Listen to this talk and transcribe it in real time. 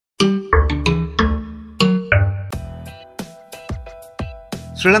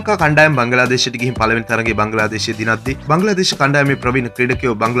ශ්‍රී ලංකා කණ්ඩායම බංගලාදේශයට ගිහින් පළවෙනි තරඟයේ බංගලාදේශයේ දිනද්දී බංගලාදේශ කණ්ඩායමේ ප්‍රවීණ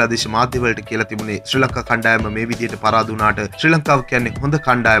ක්‍රීඩකයෝ බංගලාදේශ මාධ්‍යවලට කියලා තිබුණේ ශ්‍රී ලංකා කණ්ඩායම මේ විදිහට පරාද වුණාට ශ්‍රී ලංකාව කියන්නේ හොඳ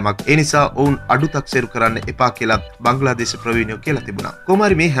කණ්ඩායමක්. ඒ නිසා ඔවුන් අඩු තක්සේරු කරන්න එපා කියලා බංගලාදේශ ප්‍රවීණයෝ කියලා තිබුණා. කොහොම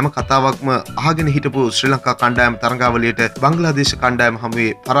හරි මේ හැම කතාවක්ම අහගෙන හිටපු ශ්‍රී ලංකා කණ්ඩායම තරඟාවලියට බංගලාදේශ කණ්ඩායම හමුවේ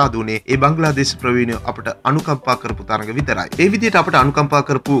පරාද වුණේ ඒ බංගලාදේශ ප්‍රවීණයෝ අපට අනුකම්පා කරපු තරඟ විතරයි. ඒ විදිහට අපට අනුකම්පා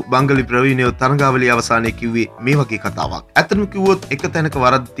කරපු බංගලි ප්‍රවීණයෝ තරඟාවලිය අවසානයේ කිව්වේ මේ වගේ කතාවක්. ඇත්තටම කිව්වොත් එක තැනක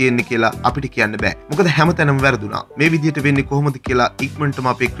වරද තියෙන්නේ කියලා අපිට කියන්න බෑ. මොකද හැම තැනම වැරදුනා. මේ විදිහට වෙන්නේ කොහොමද කියලා ඉක්මනටම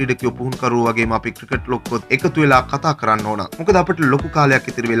අපේ ක්‍රීඩකයෝ පුහුණුකරුවෝ වගේම අපේ ක්‍රිකට් ලොක්කොත් එකතු වෙලා කතා කරන්න ඕන. මොකද අපිට ලොකු කාලයක්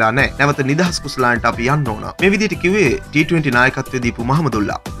ඉතිරි වෙලා නැහැ. නැවත නිදහස් කුසලාන්ට අපි යන්න ඕන. මේ විදිහට කිව්වේ T20 නායකත්වයේ දීපු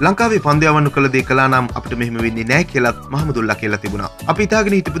මහමදුල්ලා. ලංකාවේ පන්දු යවන්න කළ දේ කළා නම් අපිට මෙහෙම වෙන්නේ නැහැ කියලා මහමදුල්ලා කියලා තිබුණා. අපි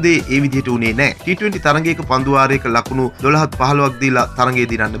හිතාගෙන හිටපු දේ ඒ විදිහට උනේ නැහැ. T20 තරඟයක පන්දු වාරයක ලකුණු 12ත් 15ක් දීලා තරඟය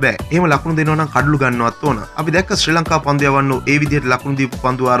දිනන්න බෑ. එහෙම ලකුණු දෙනවා නම් කඩලු ගන්නවත් ඕන. අපි දැක්ක ශ්‍රී ලංකා පන්දු යවන්න ඒ විදිහට ලකුණු දීපු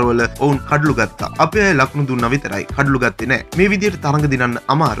පන්දු වාරවල ඔවුන් කඩලු ගත්තා. අපි අය ලකුණු දුන්නා විතරයි. කඩලු ගත්තේ නැහැ. මේ විදිහට තරඟ දිනන්න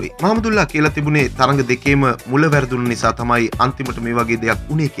අමාරුයි. මහමදුල්ලා කියලා තිබුණේ තරඟ දෙකේම මුල වැරදුණු නිසා තමයි අන්තිමට මේ වගේ දෙයක්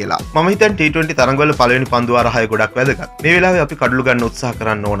උනේ කියලා. මම හිතන්නේ T20 තරඟවල පළවෙනි පන්දු වාර 6 ගොඩක් වැදගත්. මේ වෙලාවේ අපි කඩලු ගන්න උත්සාහ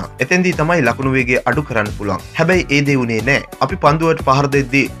කරන්න ඕන. එතෙන්දී තමයි ලකුණු වේගය අඩු කරන්න පුළුවන්. හැබැයි ඒ දේ උනේ නැහැ. අපි පන්දුවට පහර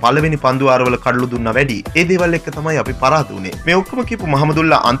දෙද්දී පළවෙනි පන්දු වාරවල කඩලු දුන්නා වැඩි. ඒ දේවල් එක්ක තමයි අපි පරාද වුනේ. මේ ඔක්කොම කියපු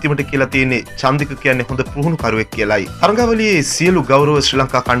මහමදුල්ලා අන්තිමට කියලා තියෙන්නේ චන්දික කියන්නේ හොඳ පුහුණු කරුවෙක් කියලායි. තරඟාවලියේ සියලු ගෞරව ශ්‍රී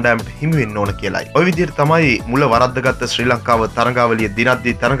ලංකා කණ්ඩායමට හිමි වෙන්න ඕන කියලායි. ඔය විදිහට තමයි මුල වරද්දගත්ත ශ්‍රී ලංකාව තරඟාවලිය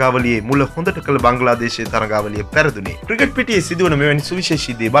දිනද්දී තරඟාවලියේ මුල හොඳට කළ බංග්ලාදේශයේ තරඟාවලිය පෙරදුනේ. ක්‍රිකට් පිටියේ සිදුවන මෙවැනි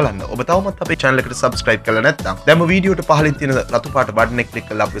සුවිශේෂී දේ බලන්න ඔබ තවමත් අපේ channel එකට subscribe කරලා නැත්නම් දැන්ම වීඩියෝට පහළින් තියෙන රතු පාට බටන් එක ක්ලික්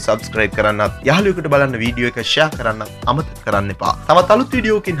කරලා අපිව subscribe කරන්නත් යහළුවෙකුට බලන්න වීඩියෝ එක share කරන්නත් අමතක කරන්න එපා. තවත් අලුත්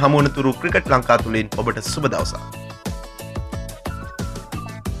වීඩියෝකින් හමු වන තුරු ක්‍රිකට් ලංකා තුලින් ඔබට සුබ දවසක්.